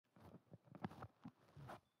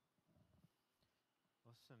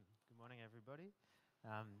Morning, everybody.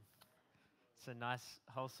 Um, it's a nice,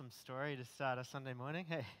 wholesome story to start a Sunday morning.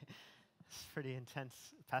 Hey, it's a pretty intense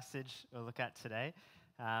passage we'll look at today.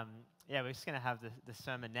 We're just going to have the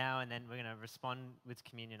sermon now, and then we're going to respond with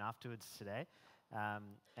communion afterwards today.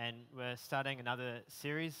 And we're starting another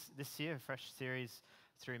series this year, a fresh series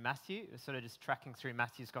through Matthew. We're sort of just tracking through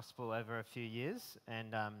Matthew's gospel over a few years.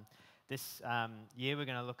 And this year, we're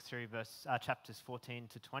going to look through chapters 14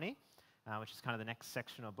 to 20. Which is kind of the next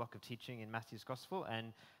section or block of teaching in Matthew's Gospel.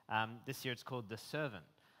 And this year it's called the servant.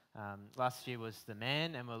 Last year was the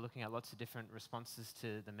man, and we're looking at lots of different responses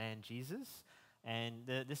to the man Jesus. And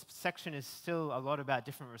this section is still a lot about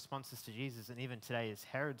different responses to Jesus, and even today is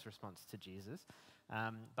Herod's response to Jesus.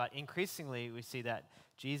 But increasingly we see that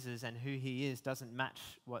Jesus and who he is doesn't match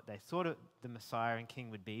what they thought the Messiah and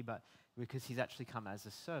King would be, but because he's actually come as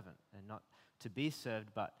a servant, and not to be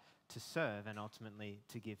served, but to serve and ultimately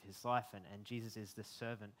to give his life, and Jesus is the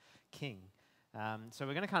servant king. So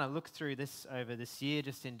we're going to kind of look through this over this year,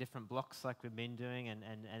 just in different blocks like we've been doing, and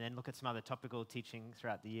then look at some other topical teaching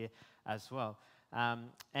throughout the year as well.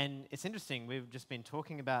 And it's interesting, we've just been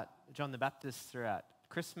talking about John the Baptist throughout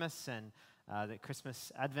Christmas, and the Christmas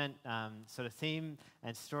Advent sort of theme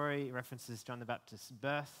and story references John the Baptist's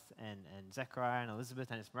birth, and Zechariah and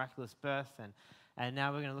Elizabeth and his miraculous birth, and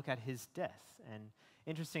now we're going to look at his death. And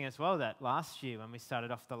interesting as well that last year when we started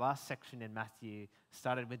off the last section in Matthew,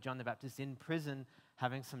 started with John the Baptist in prison,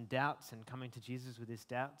 having some doubts and coming to Jesus with his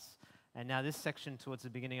doubts. And now this section towards the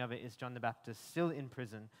beginning of it is John the Baptist still in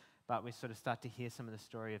prison, but we sort of start to hear some of the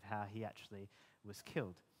story of how he actually was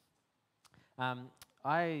killed.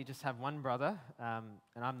 I just have one brother,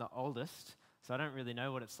 and I'm the oldest, so I don't really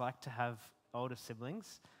know what it's like to have older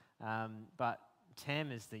siblings, but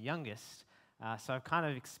Tam is the youngest. So I've kind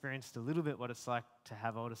of experienced a little bit what it's like to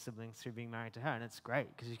have older siblings through being married to her, and it's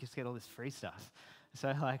great because you just get all this free stuff.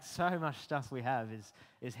 So so much stuff we have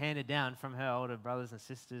is handed down from her older brothers and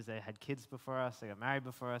sisters. They had kids before us, they got married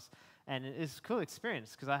before us, and it's a cool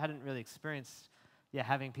experience because I hadn't really experienced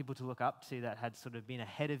having people to look up to that had sort of been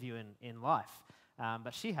ahead of you in life.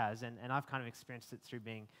 But she has, and I've kind of experienced it through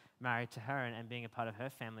being married to her and being a part of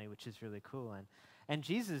her family, which is really cool. And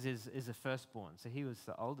Jesus is a firstborn, so he was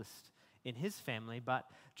the oldest in his family, but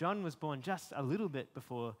John was born just a little bit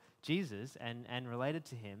before Jesus and related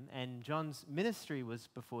to him, and John's ministry was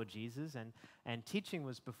before Jesus, and teaching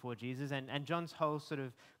was before Jesus, and John's whole sort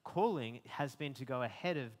of calling has been to go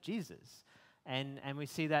ahead of Jesus. And we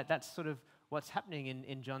see that that's sort of what's happening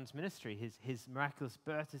in John's ministry. His miraculous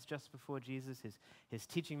birth is just before Jesus, his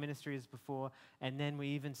teaching ministry is before, and then we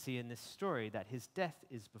even see in this story that his death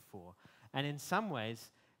is before. And in some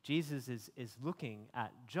ways, Jesus is looking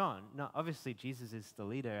at John. Now, obviously, Jesus is the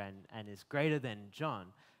leader and is greater than John,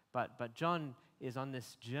 but John is on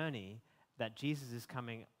this journey that Jesus is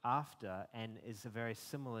coming after, and is a very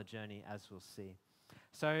similar journey, as we'll see.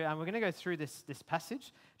 So we're going to go through this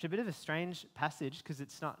passage. It's a bit of a strange passage because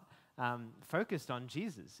it's not focused on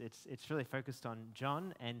Jesus. It's really focused on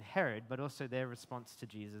John and Herod, but also their response to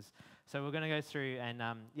Jesus. So we're going to go through and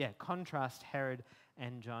contrast Herod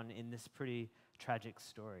and John in this pretty tragic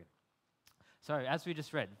story. So, as we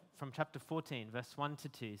just read from chapter 14, verse 1 to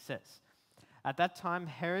 2 says, "At that time,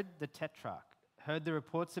 Herod the Tetrarch heard the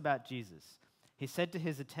reports about Jesus. He said to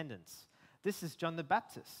his attendants, 'This is John the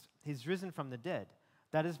Baptist. He's risen from the dead.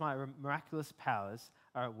 That is why miraculous powers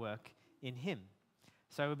are at work in him.'"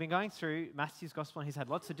 So we've been going through Matthew's gospel, and he's had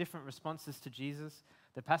lots of different responses to Jesus.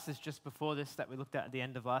 The passage just before this that we looked at the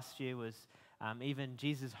end of last year was even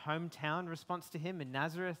Jesus' hometown response to him in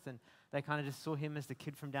Nazareth, and they kind of just saw him as the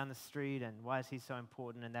kid from down the street, and why is he so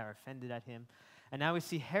important, and they were offended at him. And now we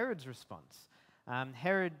see Herod's response.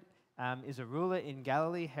 Herod is a ruler in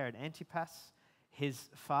Galilee, Herod Antipas. His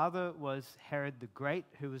father was Herod the Great,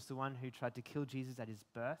 who was the one who tried to kill Jesus at his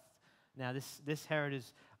birth. Now this Herod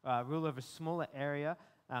is ruler of a smaller area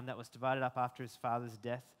that was divided up after his father's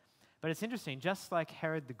death. But it's interesting, just like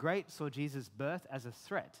Herod the Great saw Jesus' birth as a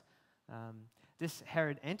threat, this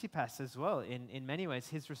Herod Antipas as well, in many ways,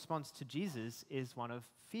 his response to Jesus is one of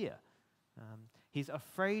fear. He's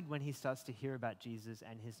afraid when he starts to hear about Jesus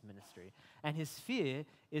and his ministry. And his fear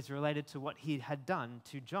is related to what he had done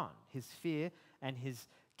to John, his fear and his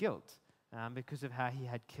guilt because of how he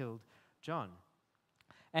had killed John.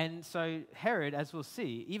 And so Herod, as we'll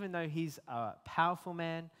see, even though he's a powerful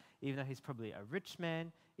man, even though he's probably a rich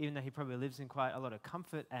man, even though he probably lives in quite a lot of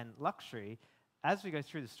comfort and luxury, as we go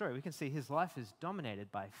through the story, we can see his life is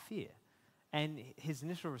dominated by fear. And his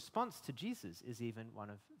initial response to Jesus is even one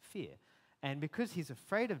of fear. And because he's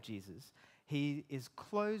afraid of Jesus, he is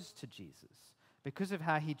closed to Jesus. Because of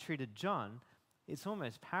how he treated John, it's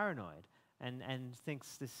almost paranoid. and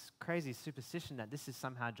thinks this crazy superstition that this is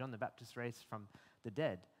somehow John the Baptist raised from the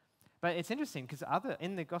dead. But it's interesting because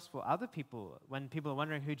in the gospel, other people, when people are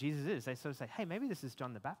wondering who Jesus is, they sort of say, hey, maybe this is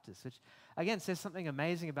John the Baptist, which again says something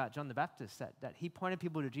amazing about John the Baptist, that he pointed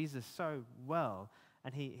people to Jesus so well,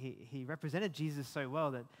 and he represented Jesus so well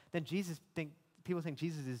that then people think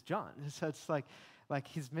Jesus is John. So it's like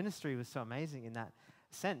his ministry was so amazing in that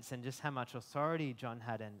sense, and just how much authority John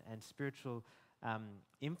had and spiritual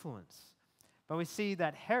influence. But we see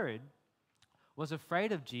that Herod was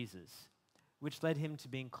afraid of Jesus, which led him to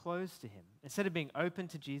being closed to him. Instead of being open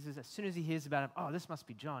to Jesus, as soon as he hears about him, oh, this must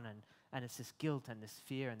be John, and it's this guilt and this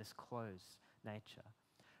fear and this closed nature.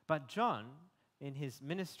 But John, in his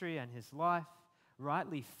ministry and his life,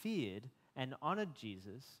 rightly feared and honored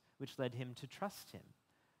Jesus, which led him to trust him.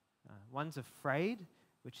 One's afraid,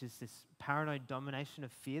 which is this paranoid domination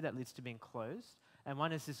of fear that leads to being closed, and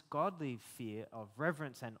one is this godly fear of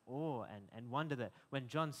reverence and awe and wonder that when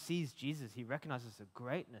John sees Jesus, he recognizes the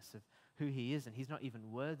greatness of who he is, and he's not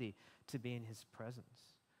even worthy to be in his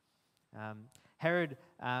presence. Herod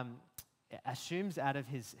assumes out of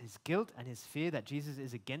his guilt and his fear that Jesus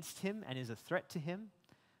is against him and is a threat to him.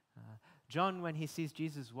 John, when he sees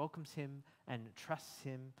Jesus, welcomes him and trusts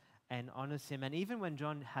him and honors him. And even when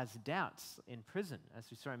John has doubts in prison, as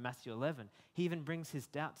we saw in Matthew 11, he even brings his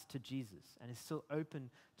doubts to Jesus and is still open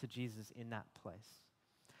to Jesus in that place.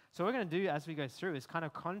 So what we're going to do as we go through is kind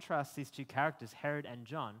of contrast these two characters, Herod and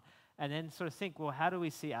John, and then sort of think, well, how do we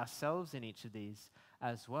see ourselves in each of these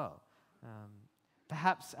as well?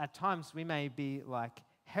 Perhaps at times we may be like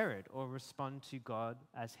Herod or respond to God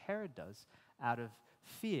as Herod does out of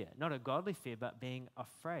fear, not a godly fear, but being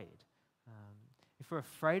afraid. If we're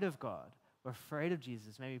afraid of God, we're afraid of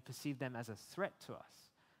Jesus, maybe we perceive them as a threat to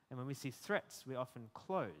us. And when we see threats, we're often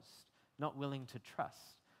closed, not willing to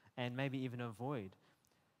trust, and maybe even avoid.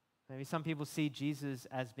 Maybe some people see Jesus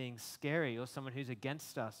as being scary or someone who's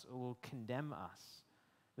against us or will condemn us.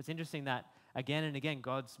 It's interesting that again and again,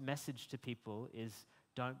 God's message to people is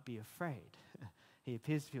don't be afraid. He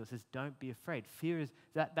appears to people and says, don't be afraid. Fear is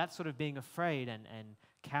that sort of being afraid and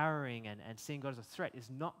cowering and seeing God as a threat is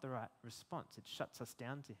not the right response. It shuts us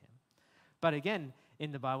down to him. But again,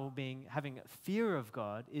 in the Bible, having fear of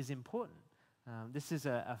God is important. This is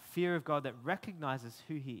a fear of God that recognizes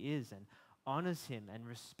who he is and honors him and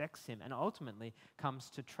respects him and ultimately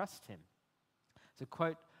comes to trust him. There's a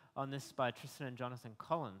quote on this by Tristan and Jonathan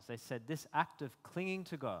Collins. They said, this act of clinging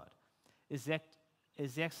to God is the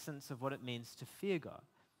essence of what it means to fear God.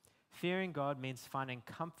 Fearing God means finding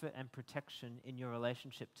comfort and protection in your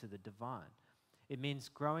relationship to the divine. It means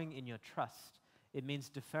growing in your trust. It means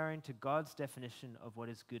deferring to God's definition of what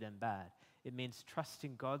is good and bad. It means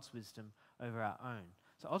trusting God's wisdom over our own.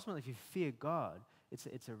 So ultimately, if you fear God,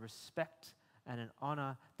 it's a respect and an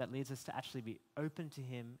honor that leads us to actually be open to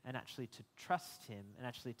him and actually to trust him and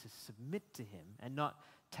actually to submit to him and not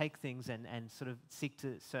take things and sort of seek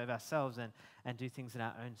to serve ourselves and do things in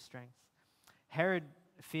our own strength. Herod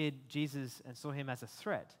feared Jesus and saw him as a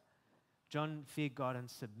threat. John feared God and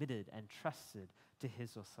submitted and trusted to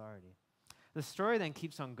his authority. The story then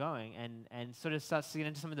keeps on going and sort of starts to get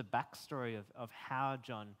into some of the backstory of how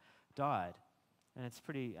John died. And it's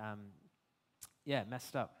pretty,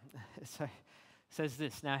 messed up. So it says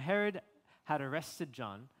this, now Herod had arrested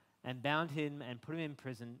John and bound him and put him in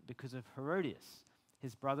prison because of Herodias,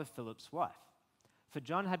 his brother Philip's wife. For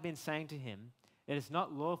John had been saying to him, it is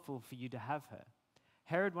not lawful for you to have her.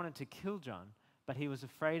 Herod wanted to kill John, but he was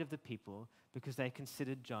afraid of the people because they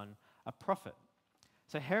considered John a prophet.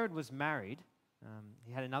 So Herod was married.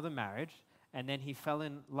 He had another marriage, and then he fell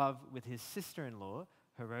in love with his sister-in-law,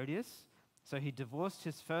 Herodias. So he divorced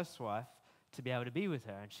his first wife to be able to be with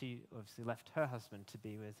her, and she obviously left her husband to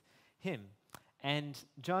be with him. And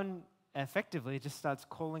John effectively just starts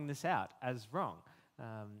calling this out as wrong.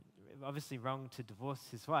 Obviously wrong to divorce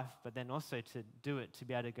his wife, but then also to do it to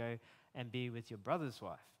be able to go and be with your brother's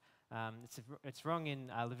wife. It's wrong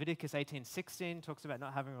in Leviticus 18:16, talks about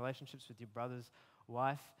not having relationships with your brother's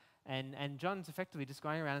wife. And John's effectively just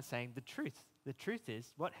going around and saying the truth. The truth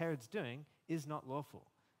is what Herod's doing is not lawful.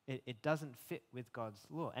 It doesn't fit with God's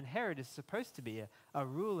law. And Herod is supposed to be a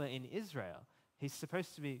ruler in Israel. He's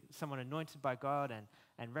supposed to be someone anointed by God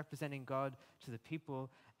and representing God to the people.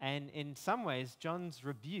 And in some ways, John's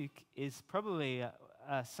rebuke is probably a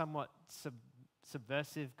somewhat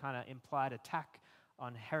subversive kind of implied attack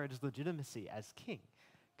on Herod's legitimacy as king.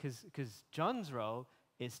 Because John's role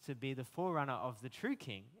is to be the forerunner of the true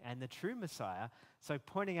king and the true Messiah. So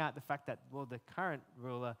pointing out the fact that, well, the current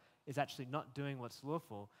ruler is actually not doing what's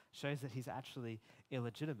lawful shows that he's actually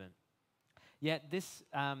illegitimate. Yet this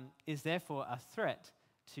is therefore a threat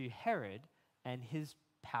to Herod and his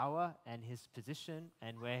power and his position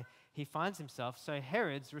and where he finds himself. So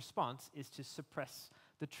Herod's response is to suppress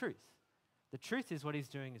the truth. The truth is what he's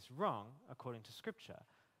doing is wrong according to Scripture,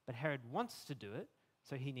 but Herod wants to do it,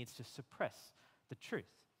 so he needs to suppress the truth.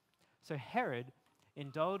 So Herod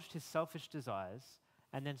indulged his selfish desires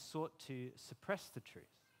and then sought to suppress the truth,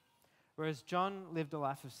 whereas John lived a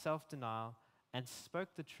life of self-denial and spoke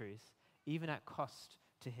the truth even at cost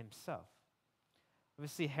to himself.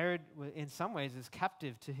 Obviously, Herod, in some ways, is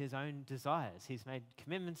captive to his own desires. He's made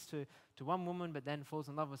commitments to one woman, but then falls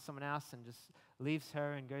in love with someone else and just leaves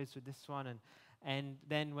her and goes with this one. And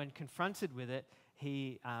then when confronted with it,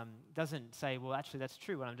 he doesn't say, well, actually, that's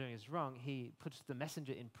true. What I'm doing is wrong. He puts the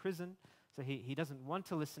messenger in prison. So he doesn't want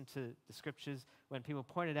to listen to the Scriptures. When people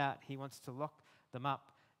point it out, he wants to lock them up.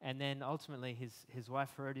 And then ultimately, his wife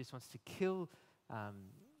Herodias wants to kill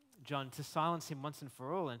John to silence him once and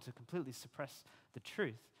for all and to completely suppress the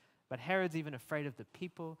truth. But Herod's even afraid of the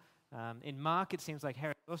people. In Mark, it seems like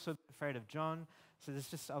Herod's also afraid of John. So there's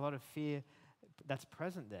just a lot of fear that's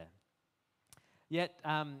present there. Yet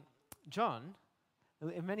John,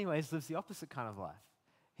 in many ways, lives the opposite kind of life.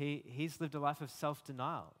 He's lived a life of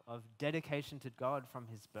self-denial, of dedication to God from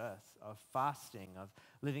his birth, of fasting, of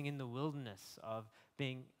living in the wilderness, of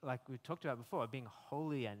being, like we talked about before, being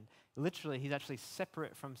holy, and literally he's actually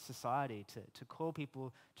separate from society to call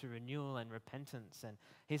people to renewal and repentance. And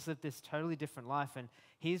he's lived this totally different life, and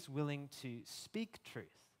he's willing to speak truth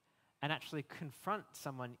and actually confront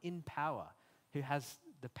someone in power who has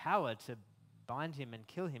the power to bind him and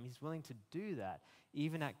kill him. He's willing to do that,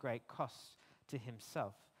 even at great cost to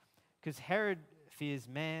himself. Because Herod fears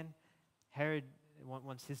man. Herod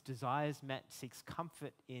wants his desires met, seeks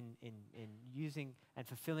comfort in using and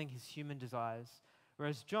fulfilling his human desires.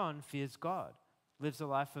 Whereas John fears God, lives a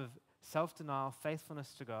life of self-denial,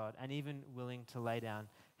 faithfulness to God, and even willing to lay down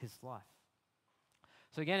his life.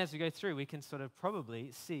 So again, as we go through, we can sort of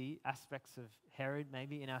probably see aspects of Herod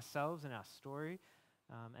maybe in ourselves, in our story,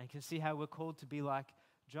 and can see how we're called to be like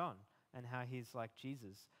John and how he's like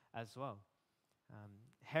Jesus as well.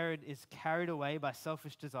 Herod is carried away by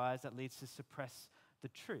selfish desires that leads to suppress the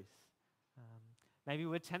truth. Maybe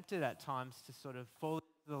we're tempted at times to sort of fall into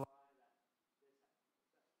the lie that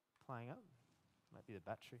playing up. Might be the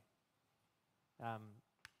battery.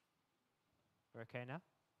 We're okay now?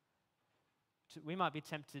 We might be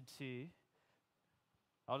tempted to,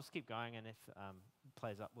 I'll just keep going, and if it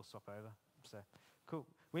plays up, we'll swap over. So, cool.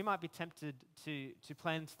 We might be tempted to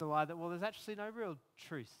play into the lie that, well, there's actually no real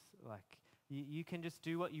truth. Like, you can just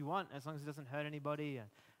do what you want as long as it doesn't hurt anybody, and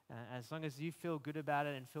as long as you feel good about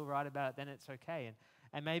it and feel right about it, then it's okay.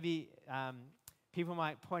 And maybe people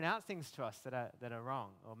might point out things to us that are wrong,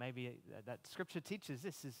 or maybe that Scripture teaches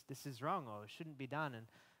this is wrong or shouldn't be done. And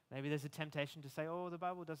maybe there's a temptation to say, oh, the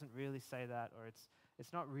Bible doesn't really say that, or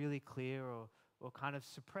it's not really clear, or kind of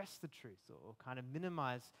suppress the truth, or kind of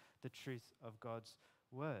minimize the truth of God's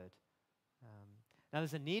word. Now,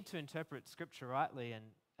 there's a need to interpret Scripture rightly, and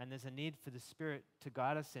there's a need for the Spirit to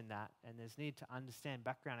guide us in that, and there's need to understand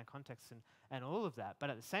background and context and all of that. But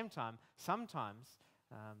at the same time, sometimes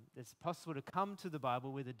it's possible to come to the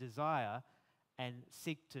Bible with a desire and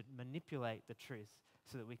seek to manipulate the truth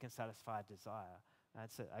so that we can satisfy a desire.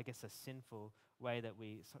 It's, I guess, a sinful way that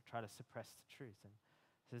we try to suppress the truth. And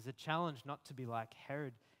so there's a challenge not to be like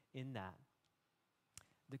Herod in that.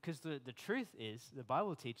 Because the truth is, the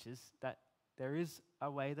Bible teaches that there is a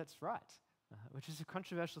way that's right. Which is a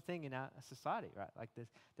controversial thing in our society, right? Like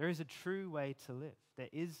there is a true way to live. There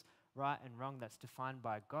is right and wrong that's defined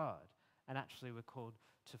by God, and actually we're called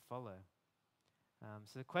to follow.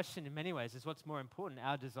 So the question in many ways is, what's more important,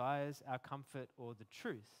 our desires, our comfort, or the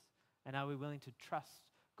truth? And are we willing to trust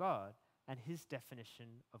God and his definition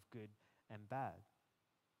of good and bad?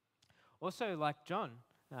 Also, like John,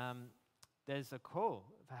 there's a call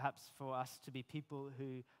perhaps for us to be people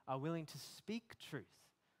who are willing to speak truth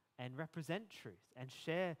and represent truth and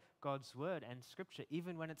share God's word and Scripture,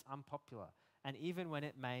 even when it's unpopular and even when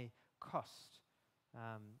it may cost.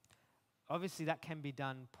 Obviously, that can be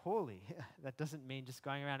done poorly. That doesn't mean just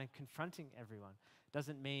going around and confronting everyone. It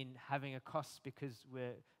doesn't mean having a cost because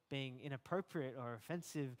we're being inappropriate or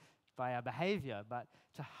offensive by our behavior, but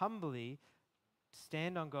to humbly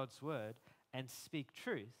stand on God's word and speak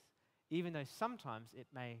truth, even though sometimes it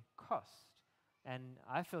may cost. And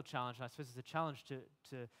I feel challenged, and I suppose it's a challenge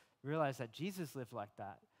to realize that Jesus lived like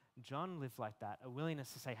that, John lived like that, a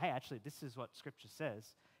willingness to say, hey, actually, this is what Scripture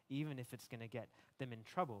says, even if it's going to get them in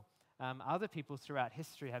trouble. Other people throughout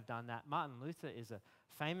history have done that. Martin Luther is a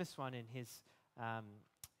famous one in his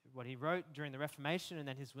what he wrote during the Reformation, and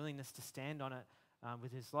then his willingness to stand on it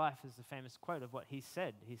with his life is the famous quote of what he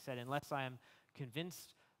said. He said, "Unless I am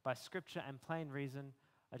convinced by scripture and plain reason,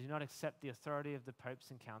 I do not accept the authority of the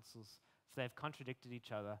popes and councils, for they have contradicted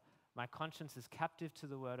each other. My conscience is captive to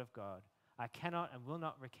the word of God. I cannot and will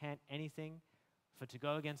not recant anything, for to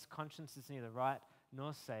go against conscience is neither right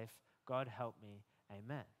nor safe. God help me.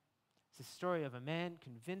 Amen." It's a story of a man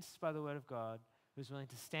convinced by the word of God who's willing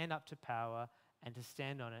to stand up to power and to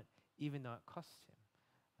stand on it, even though it costs him.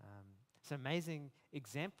 It's an amazing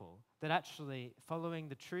example that actually following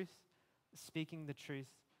the truth, speaking the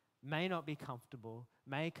truth, may not be comfortable,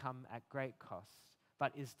 may come at great cost,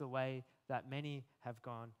 but is the way that many have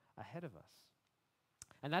gone ahead of us.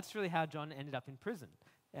 And that's really how John ended up in prison.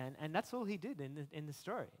 And that's all he did in the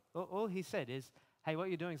story. All he said is, hey, what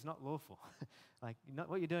you're doing is not lawful.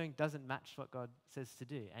 What you're doing doesn't match what God says to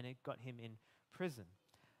do. And it got him in prison.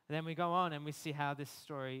 And then we go on and we see how this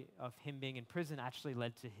story of him being in prison actually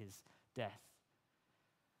led to his death.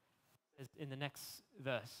 In the next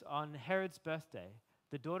verse, on Herod's birthday,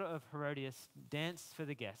 the daughter of Herodias danced for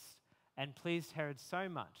the guests and pleased Herod so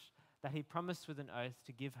much that he promised with an oath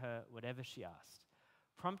to give her whatever she asked.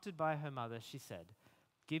 Prompted by her mother, she said,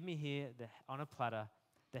 "Give me here on a platter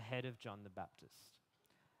the head of John the Baptist."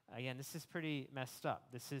 Again, this is pretty messed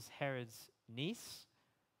up. This is Herod's niece,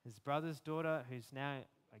 his brother's daughter, who's now,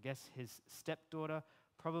 I guess, his stepdaughter,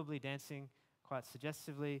 probably dancing quite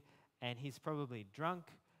suggestively, and he's probably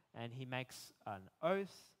drunk, and he makes an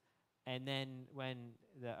oath, and then when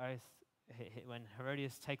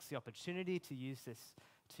Herodias takes the opportunity to use this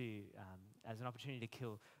as an opportunity to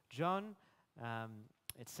kill John,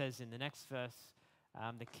 it says in the next verse,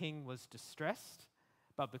 the king was distressed,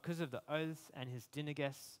 but because of the oaths and his dinner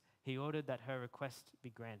guests, he ordered that her request be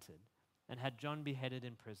granted and had John beheaded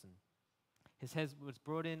in prison. His head was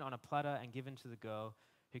brought in on a platter and given to the girl,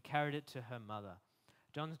 who carried it to her mother.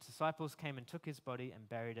 John's disciples came and took his body and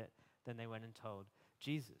buried it. Then they went and told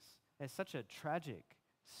Jesus. It's such a tragic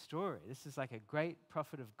story. This is like a great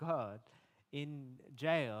prophet of God in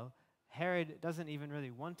jail. Herod doesn't even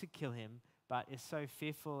really want to kill him, but is so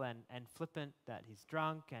fearful and flippant that he's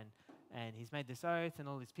drunk and he's made this oath and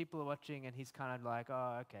all these people are watching and he's kind of like,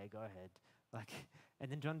 oh, okay, go ahead.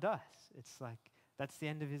 And then John dies. It's like, that's the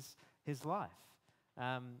end of his life.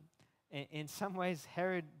 In some ways,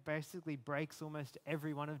 Herod basically breaks almost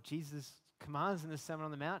every one of Jesus' commands in the Sermon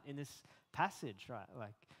on the Mount in this passage, right?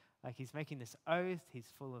 Like he's making this oath,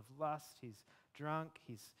 he's full of lust, he's drunk,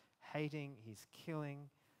 he's hating, he's killing.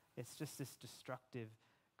 It's just this destructive,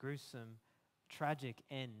 gruesome, tragic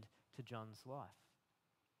end to John's life.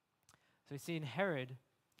 So we see in Herod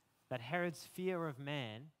that Herod's fear of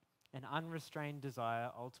man and unrestrained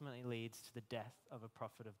desire ultimately leads to the death of a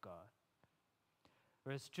prophet of God.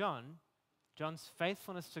 Whereas John's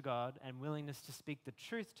faithfulness to God and willingness to speak the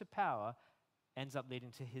truth to power ends up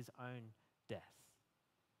leading to his own death.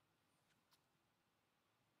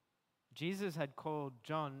 Jesus had called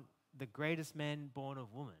John the greatest man born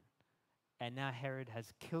of woman, and now Herod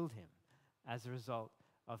has killed him as a result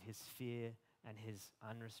of his fear and his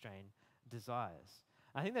unrestrained desires.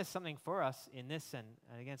 I think there's something for us in this, and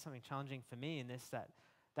again, something challenging for me in this,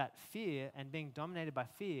 that fear and being dominated by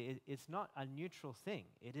fear is not a neutral thing.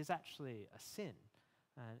 It is actually a sin.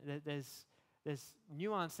 There's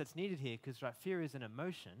nuance that's needed here because fear is an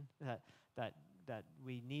emotion that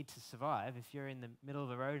we need to survive. If you're in the middle of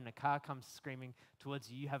the road and a car comes screaming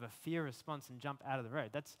towards you, you have a fear response and jump out of the road.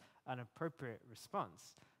 That's an appropriate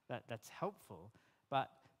response. That's helpful. But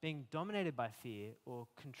being dominated by fear or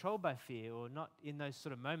controlled by fear, or not in those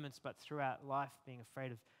sort of moments, but throughout life being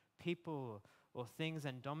afraid of people or things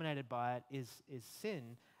and dominated by it is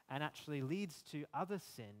sin, and actually leads to other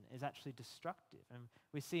sin, is actually destructive. And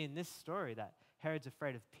we see in this story that Herod's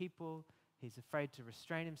afraid of people, he's afraid to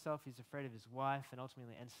restrain himself, he's afraid of his wife, and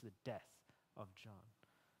ultimately ends to the death of John.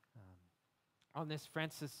 On this,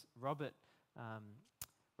 Francis Robert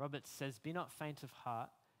says, "Be not faint of heart.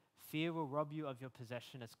 Fear will rob you of your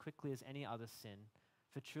possession as quickly as any other sin,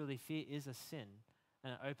 for truly fear is a sin,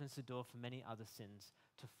 and it opens the door for many other sins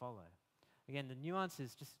to follow." Again, the nuance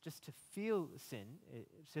is just to feel sin,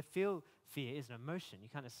 to feel fear is an emotion. You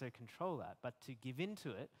can't necessarily control that, but to give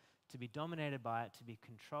into it, to be dominated by it, to be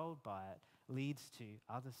controlled by it, leads to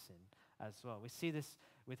other sin as well. We see this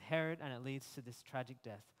with Herod, and it leads to this tragic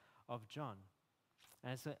death of John.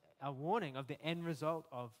 And it's a warning of the end result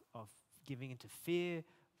of giving into fear,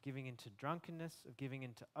 of giving into drunkenness, of giving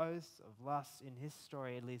into oaths, of lust. In his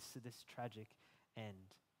story, it leads to this tragic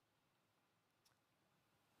end.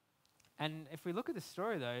 And if we look at the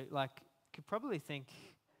story, though, you could probably think,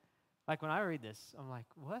 when I read this, I'm like,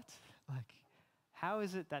 what? How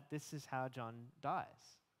is it that this is how John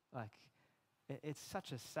dies? It's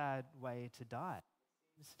such a sad way to die.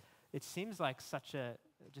 It seems like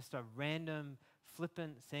just a random,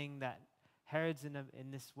 flippant thing that Herod's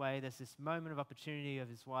in this way. There's this moment of opportunity of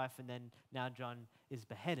his wife, and then now John is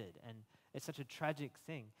beheaded. And it's such a tragic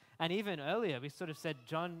thing. And even earlier, we sort of said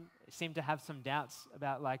John seemed to have some doubts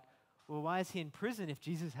about, like, well, why is he in prison if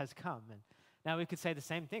Jesus has come? And now we could say the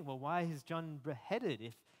same thing. Well, why is John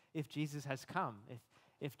beheaded if Jesus has come?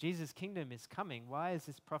 If Jesus' kingdom is coming, why is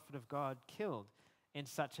this prophet of God killed in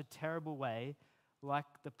such a terrible way, like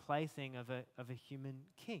the plaything of a human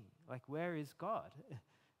king? Like, where is God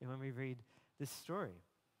when we read this story?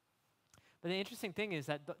 But the interesting thing is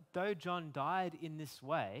that though John died in this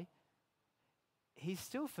way, he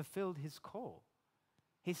still fulfilled his call.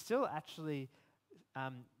 He still actually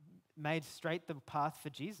made straight the path for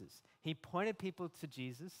Jesus. He pointed people to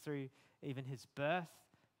Jesus through even his birth,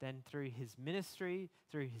 then through his ministry,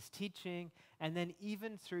 through his teaching, and then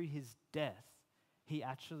even through his death, he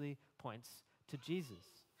actually points to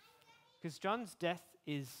Jesus. Because John's death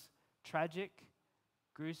is tragic,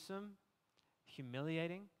 gruesome,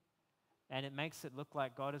 humiliating, and it makes it look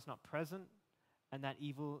like God is not present and that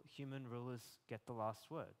evil human rulers get the last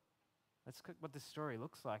word. That's what this story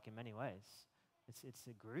looks like in many ways. It's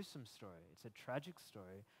a gruesome story. It's a tragic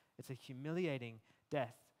story. It's a humiliating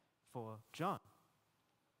death for John.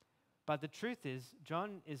 But the truth is,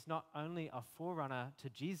 John is not only a forerunner to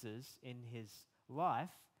Jesus in his life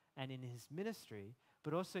and in his ministry,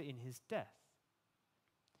 but also in his death.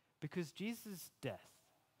 Because Jesus' death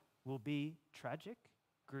will be tragic,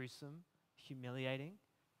 gruesome, humiliating,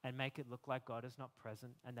 and make it look like God is not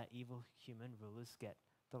present and that evil human rulers get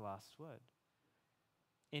the last word.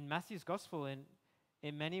 In Matthew's gospel,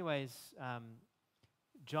 in many ways,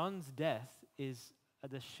 John's death is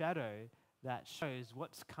the shadow that shows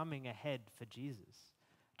what's coming ahead for Jesus.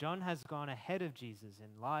 John has gone ahead of Jesus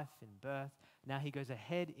in life, in birth. Now he goes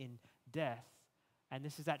ahead in death. And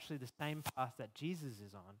this is actually the same path that Jesus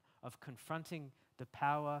is on, of confronting the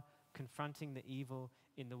power, confronting the evil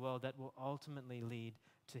in the world that will ultimately lead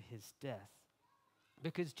to his death.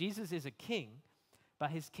 Because Jesus is a king, but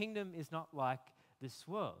his kingdom is not like this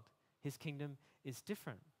world. His kingdom is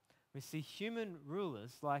different. We see human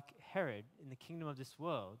rulers like Herod in the kingdom of this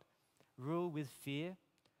world rule with fear,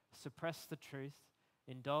 suppress the truth,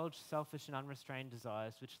 indulge selfish and unrestrained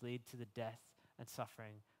desires which lead to the death and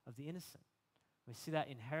suffering of the innocent. We see that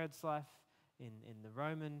in Herod's life, in the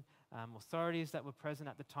Roman authorities that were present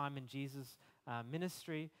at the time in Jesus'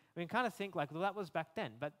 ministry. We can kind of think like, well, that was back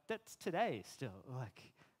then, but that's today still.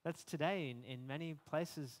 Like, that's today in many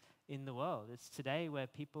places in the world. It's today where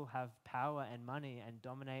people have power and money and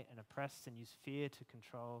dominate and oppress and use fear to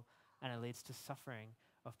control, and it leads to suffering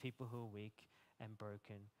of people who are weak and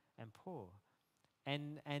broken and poor.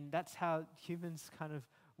 And that's how humans kind of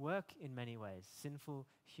work in many ways, sinful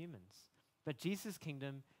humans. But Jesus'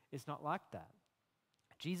 kingdom is not like that.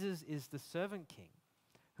 Jesus is the servant king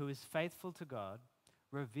who is faithful to God,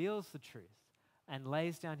 reveals the truth, and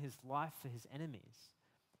lays down his life for his enemies.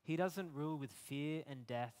 He doesn't rule with fear and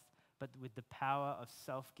death, but with the power of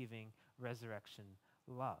self-giving resurrection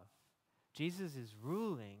love. Jesus is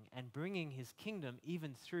ruling and bringing his kingdom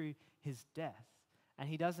even through his death. And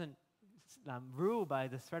he doesn't rule by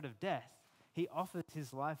the threat of death. He offers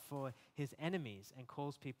his life for his enemies and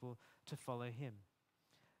calls people to follow him.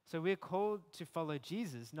 So we're called to follow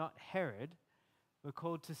Jesus, not Herod. We're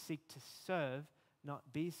called to seek to serve,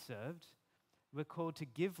 not be served. We're called to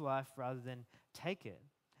give life rather than take it.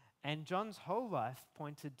 And John's whole life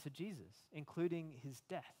pointed to Jesus, including his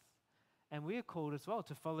death. And we are called as well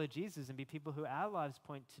to follow Jesus and be people who our lives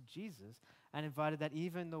point to Jesus, and invited that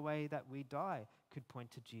even the way that we die could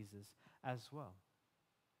point to Jesus as well.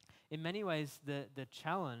 In many ways, the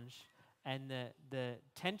challenge and the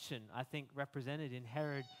tension, I think, represented in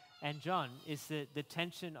Herod and John is the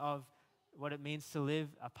tension of what it means to live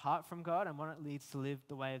apart from God and what it leads to live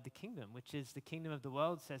the way of the kingdom, which is the kingdom of the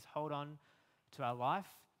world says hold on to our life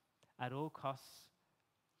at all costs,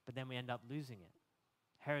 but then we end up losing it.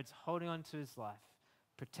 Herod's holding on to his life,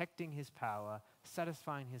 protecting his power,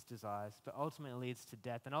 satisfying his desires, but ultimately leads to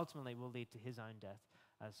death and ultimately will lead to his own death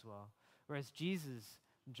as well. Whereas Jesus,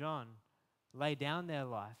 John, lay down their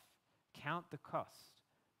life, count the cost,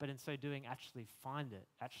 but in so doing actually find it,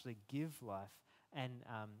 actually give life and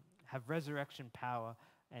have resurrection power,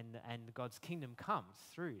 and God's kingdom comes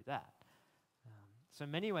through that. So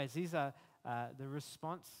in many ways, these are the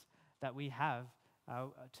response that we have.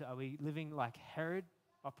 Are we living like Herod,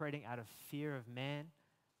 operating out of fear of man,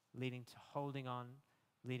 leading to holding on,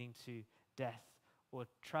 leading to death, or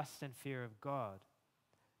trust and fear of God?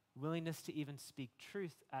 Willingness to even speak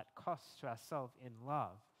truth at cost to ourselves in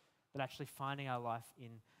love, but actually finding our life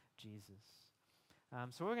in Jesus.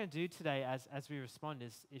 So what we're going to do today as we respond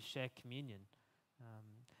is share communion.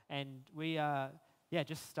 And we are,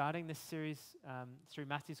 just starting this series through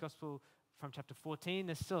Matthew's Gospel from chapter 14.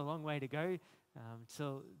 There's still a long way to go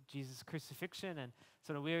till Jesus' crucifixion. And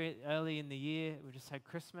sort of we're early in the year. We just had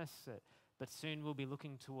Christmas, but soon we'll be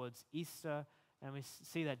looking towards Easter. And we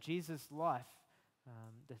see that Jesus' life,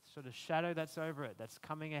 the sort of shadow that's over it, that's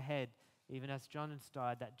coming ahead, even as John has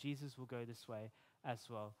died, that Jesus will go this way as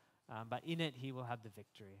well. But in it, he will have the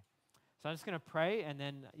victory. So I'm just going to pray and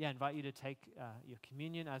then, invite you to take your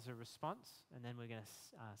communion as a response, and then we're going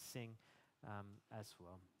to sing as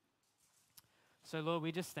well. So Lord,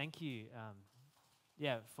 we just thank you,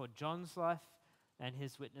 for John's life and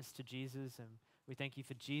his witness to Jesus, and we thank you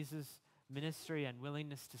for Jesus' ministry and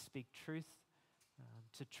willingness to speak truth,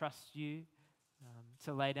 to trust you,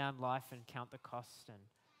 to lay down life and count the cost.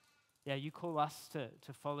 And you call us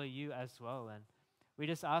to follow you as well. And we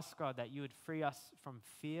just ask, God, that you would free us from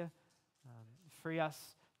fear, free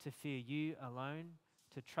us to fear you alone,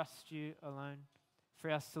 to trust you alone,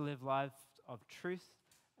 free us to live lives of truth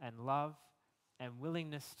and love and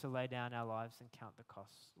willingness to lay down our lives and count the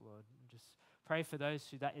costs, Lord. Just pray for those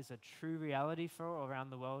who that is a true reality for around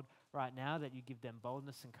the world right now, that you give them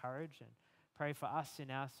boldness and courage. And pray for us in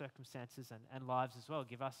our circumstances and lives as well.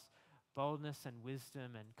 Give us boldness and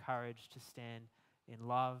wisdom and courage to stand in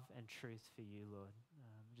love and truth for you, Lord.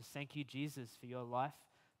 Just thank you, Jesus, for your life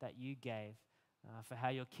that you gave, for how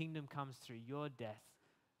your kingdom comes through your death,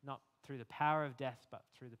 not through the power of death, but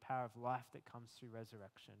through the power of life that comes through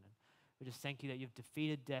resurrection. And we just thank you that you've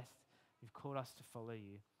defeated death. You've called us to follow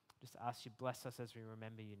you. Just ask you bless us as we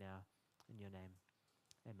remember you now. In your name,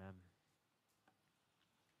 amen.